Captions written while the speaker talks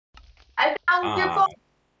Ah,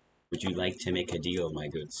 would you like to make a deal, my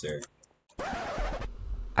good sir?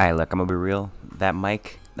 Alright, look, I'm gonna be real. That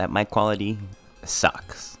mic quality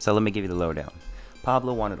sucks. So let me give you the lowdown.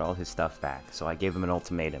 Pablo wanted all his stuff back, so I gave him an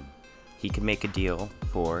ultimatum. He could make a deal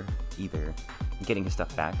for either getting his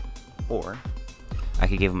stuff back, or I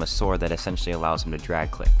could give him a sword that essentially allows him to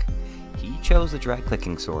drag click. He chose the drag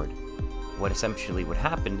clicking sword. What essentially would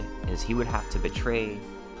happen is he would have to betray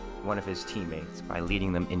one of his teammates by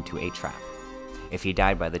leading them into a trap. If he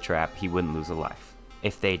died by the trap, he wouldn't lose a life.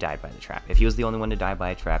 If they died by the trap. If he was the only one to die by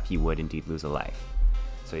a trap, he would indeed lose a life.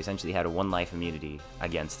 So he essentially had a one life immunity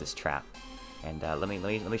against this trap. And let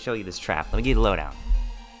me show you this trap. Let me give you the lowdown.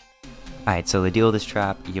 Alright, so the deal with this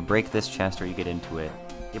trap, you break this chest or you get into it.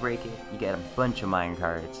 You break it, you get a bunch of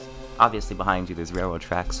minecarts. Obviously behind you there's railroad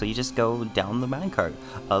tracks, so you just go down the minecart.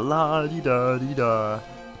 A-la-di-da-di-da.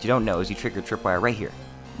 What you don't know is you trigger tripwire right here,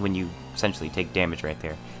 when you essentially take damage right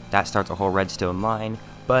there. That starts a whole redstone line,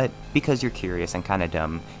 but because you're curious and kinda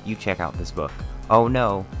dumb, you check out this book. Oh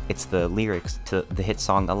no, it's the lyrics to the hit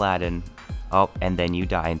song Aladdin. Oh, and then you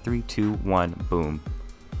die in 3, 2, 1, boom.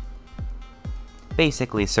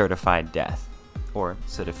 Basically certified death. Or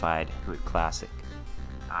certified hood classic.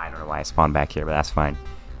 I don't know why I spawned back here, but that's fine.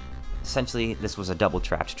 Essentially, this was a double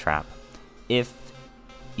trapped trap. If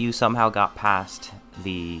you somehow got past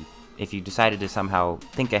if you decided to somehow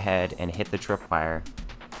think ahead and hit the tripwire,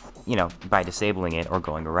 you know, by disabling it or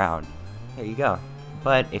going around, there you go.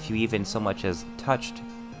 But if you even so much as touched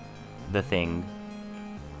the thing,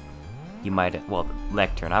 you might, well, the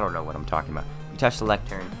lectern, I don't know what I'm talking about. You touch the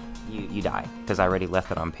lectern, you die, because I already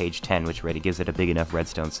left it on page 10, which already gives it a big enough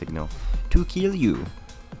redstone signal to kill you.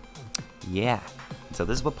 Yeah, so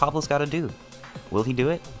this is what Pablo's got to do. Will he do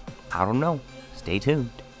it? I don't know. Stay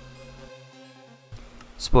tuned.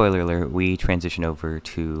 Spoiler alert, we transition over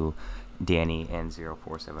to Danny and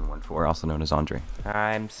 04714, also known as Andre.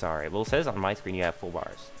 I'm sorry. Well, it says on my screen you have full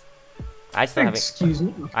bars. I still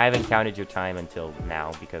I haven't counted your time until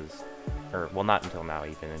now because, or well, not until now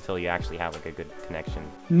even, until you actually have like a good connection.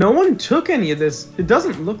 No one took any of this. It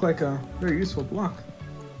doesn't look like a very useful block.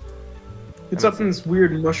 It's up in this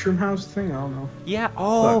weird mushroom house thing. I don't know. Yeah.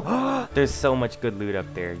 Oh, there's so much good loot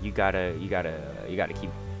up there. You gotta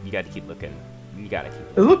keep looking. You gotta keep looking.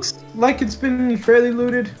 It looks like it's been fairly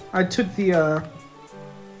looted. I took the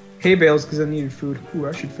hay bales because I needed food. Ooh,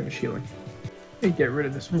 I should finish healing. Hey, get rid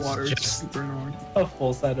of this water. It's super annoying. A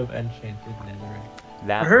full set of enchanted netherite.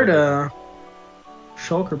 That I heard a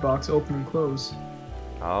shulker box open and close.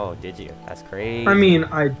 Oh, did you? That's crazy. I mean,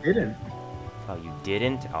 I didn't. Oh, you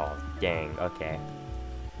didn't? Oh, dang. Okay.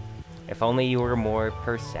 If only you were more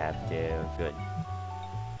perceptive. Good.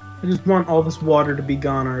 I just want all this water to be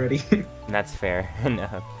gone already. That's fair.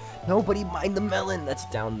 No. Nobody mind the melon that's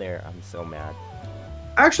down there. I'm so mad.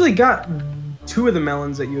 I actually got 2 of the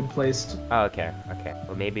melons that you had placed. Oh, okay. Okay.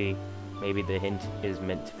 Well, maybe the hint is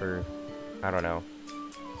meant for, I don't know.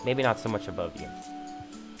 Maybe not so much above you.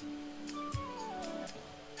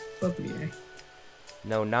 Above me, eh?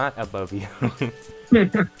 No, not above you.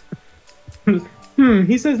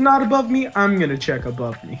 He says not above me, I'm gonna check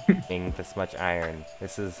above me. This much iron.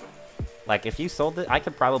 This is... Like, if you sold it, I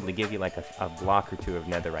could probably give you, like, a block or 2 of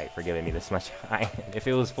netherite for giving me this much iron. If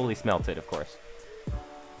it was fully smelted, of course.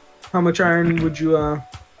 How much iron would you,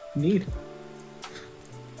 need?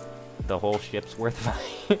 The whole ship's worth of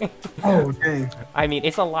iron. Oh, dang. I mean,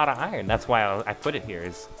 it's a lot of iron. That's why I put it here,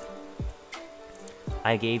 is...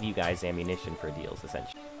 I gave you guys ammunition for deals,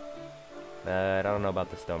 essentially. But I don't know about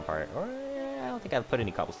the stone part. Or, I don't think I've put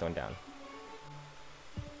any cobblestone down.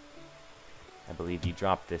 I believe you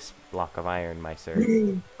dropped this block of iron, my sir.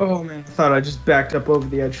 Oh, man. I thought I just backed up over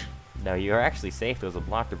the edge. No, you are actually safe. There was a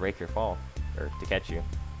block to break your fall. Or to catch you.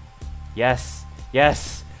 Yes!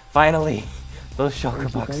 Yes! Finally! Those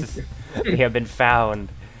shulker boxes. They have been found.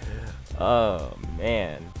 Oh,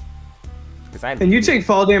 man. And you take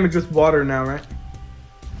fall damage with water now, right?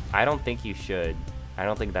 I don't think you should. I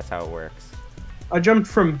don't think that's how it works. I jumped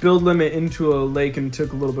from build limit into a lake and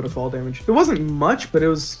took a little bit of fall damage. It wasn't much, but it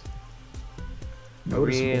was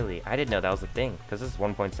noticeable. Really? I didn't know that was a thing, because this is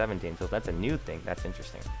 1.17, so that's a new thing. That's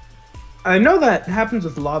interesting. I know that happens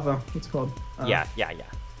with lava. What's it called? Yeah.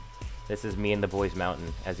 This is me and the boys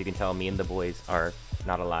mountain. As you can tell, me and the boys are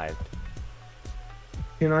not alive.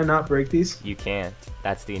 Can I not break these? You can't.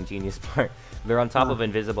 That's the ingenious part. They're on top of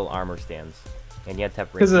invisible armor stands. And you have to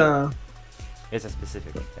have break. It's a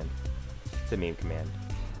specific thing. It's a meme command.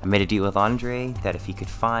 I made a deal with Andre that if he could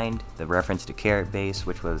find the reference to Carrot Base,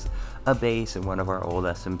 which was a base in one of our old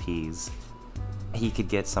SMPs, he could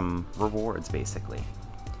get some rewards, basically.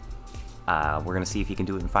 We're going to see if he can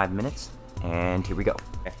do it in 5 minutes, and here we go.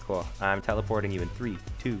 Okay, cool. I'm teleporting you in 3,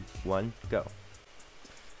 2, 1, go.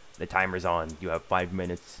 The timer's on. You have 5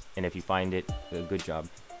 minutes, and if you find it, good job.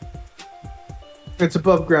 It's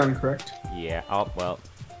above ground, correct? Yeah. Oh well.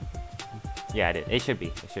 Yeah, it should be.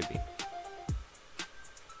 It should be.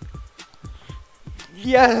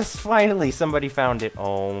 Yes! Finally, somebody found it.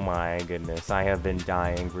 Oh my goodness! I have been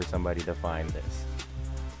dying for somebody to find this.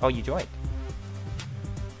 Oh, you joined.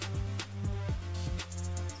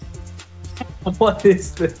 What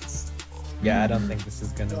is this? Yeah, I don't think this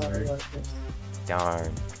is gonna work.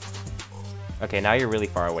 Darn. Okay, now you're really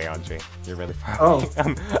far away, Andre. You're really far Oh.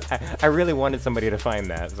 away. I really wanted somebody to find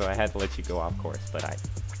that, so I had to let you go off course, but I...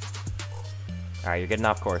 Alright, you're getting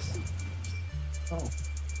off course. Oh.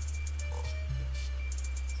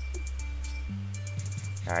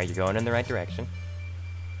 Alright, you're going in the right direction.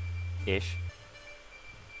 Ish.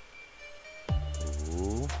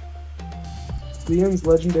 Ooh. Leon's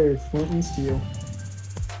legendary flint and steel.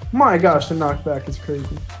 My gosh, the knockback is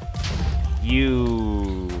crazy.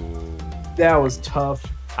 You... That was tough.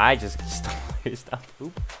 I just stole his stuff.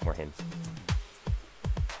 Oop, more hints.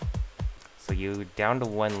 So you down to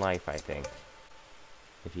 1 life, I think.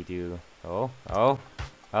 If you do... Oh.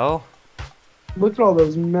 Look at all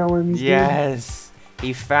those melons. dude. Yes!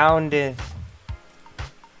 He found it!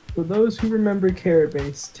 For those who remember Carrot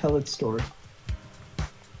Base, tell its story.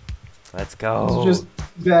 Let's go! It's just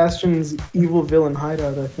Bastion's evil villain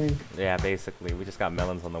hideout, I think. Yeah, basically. We just got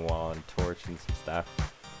melons on the wall and torch and some stuff.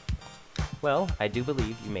 Well, I do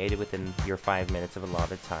believe you made it within your 5 minutes of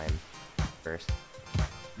allotted time. First.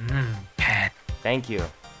 Pat. Thank you.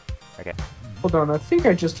 Okay. Hold on, I think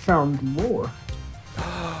I just found lore.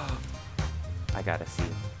 I gotta see.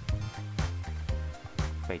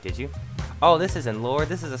 Wait, did you? Oh, this isn't lore.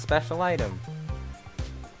 This is a special item.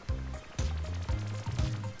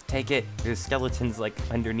 Take it. There's skeletons, like,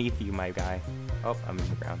 underneath you, my guy. Oh, I'm in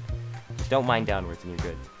the ground. Don't mind downwards and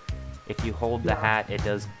you're good. If you hold the hat, it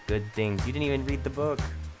does good things. You didn't even read the book.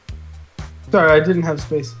 Sorry, I didn't have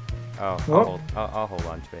space. Oh, Oh. I'll hold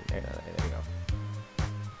on to it. There you go.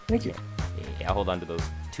 Thank you. Yeah, I'll hold on to those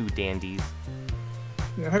 2 dandies.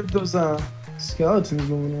 Yeah, I heard those skeletons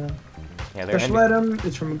moving around. Yeah, they're Special item.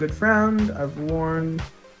 It's from a good friend. I've worn.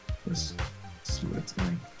 Let's see what it's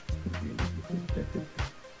like.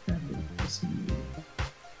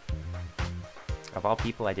 Of all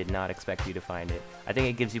people, I did not expect you to find it. I think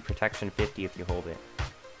it gives you protection 50 if you hold it.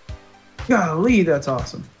 Golly, that's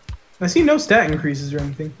awesome. I see no stat increases or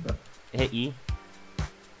anything. But... Hit E.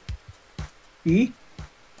 E?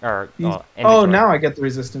 Or, E? oh, Oh, inventory. now I get the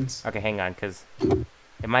resistance. Okay, hang on, because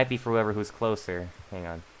it might be for whoever who's closer. Hang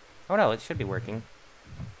on. Oh no, it should be working.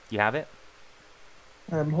 You have it?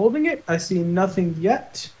 I'm holding it. I see nothing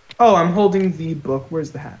yet. Oh, I'm holding the book.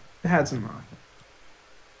 Where's the hat? The hat's in my office.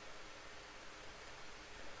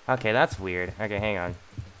 Okay, that's weird. Okay, hang on.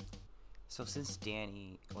 So since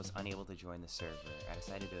Danny was unable to join the server, I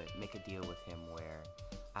decided to make a deal with him where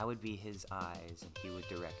I would be his eyes and he would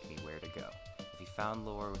direct me where to go. If he found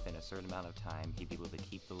lore within a certain amount of time, he'd be able to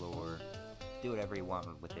keep the lore, do whatever he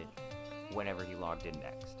wanted with it, whenever he logged in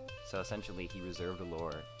next. So essentially, he reserved the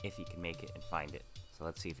lore if he can make it and find it. So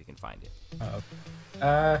let's see if he can find it.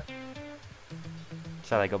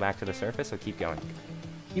 Shall I go back to the surface or keep going?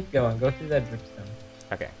 Keep going. Go through that dripstone.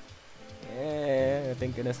 Okay. Yeah,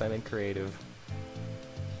 thank goodness I'm in creative.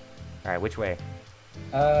 Alright, which way?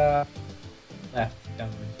 Left,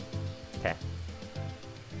 downward. Okay.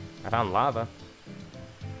 I found lava.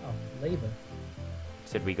 Oh, lava.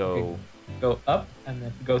 Should we go... Go up and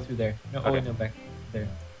then go through there. No, oh wait, Okay. no, back there.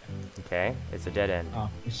 Okay, it's a dead end. Oh,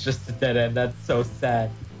 it's just a dead end. That's so sad.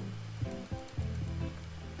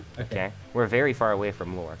 Okay. We're very far away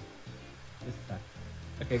from lore. This time.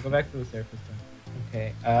 Okay, go back to the surface then.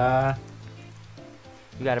 Okay,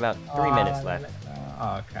 You got about 3 minutes left.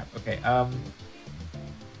 Oh, crap. Okay,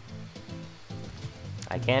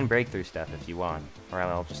 I can break through stuff if you want, or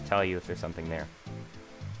I'll just tell you if there's something there.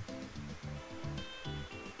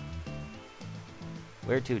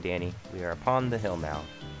 Where to, Danny? We are upon the hill now,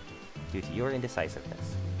 due to your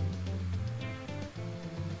indecisiveness.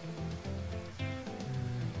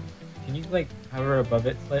 can you, like, hover above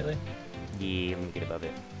it slightly? Yeah, let me get above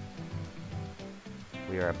it.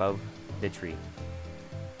 We are above the tree.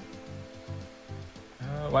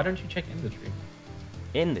 Why don't you check in the tree?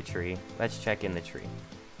 In the tree? Let's check in the tree.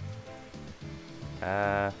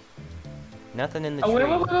 Nothing in the Oh, tree.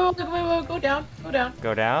 wait, go down, go down.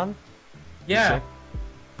 Go down? Yeah.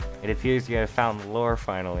 It appears you have found lore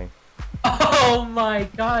finally. Oh my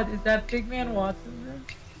god, is that Big Man Watson there?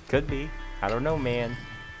 Could be. I don't know, man.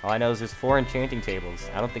 All I know is there's 4 enchanting tables.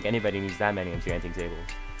 I don't think anybody needs that many enchanting tables.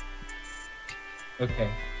 Okay.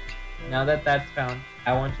 Now that that's found,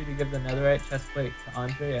 I want you to give the netherite chest plate to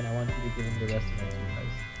Andre, and I want you to give him the rest of my 2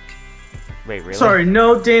 lives. Wait, really? Sorry,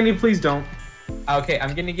 no, Danny, please don't. Okay,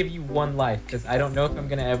 I'm gonna give you 1 life because I don't know if I'm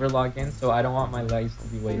gonna ever log in, so I don't want my lives to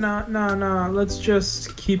be wasted. No. Let's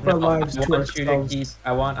just keep our lives I to want you to ourselves. keep.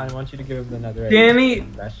 I want you to give him the netherite. Danny,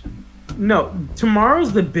 Fresh. no.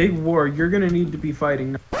 Tomorrow's the big war. You're gonna need to be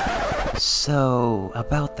fighting. So,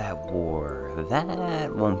 about that war,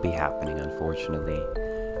 that won't be happening, unfortunately.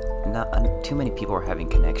 Not too many people are having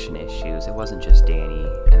connection issues. It wasn't just Danny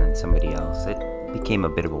and then somebody else. It became a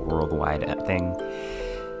bit of a worldwide thing.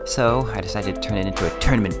 So, I decided to turn it into a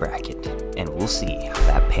tournament bracket, and we'll see how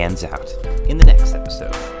that pans out in the next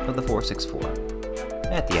episode of the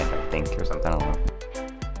 464. At the end, I think, or something, I don't know.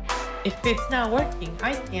 If it's not working,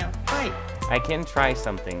 I can't fight. I can try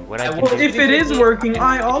something. What I can Well, do... if it is working,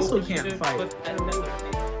 I also can't fight. Put that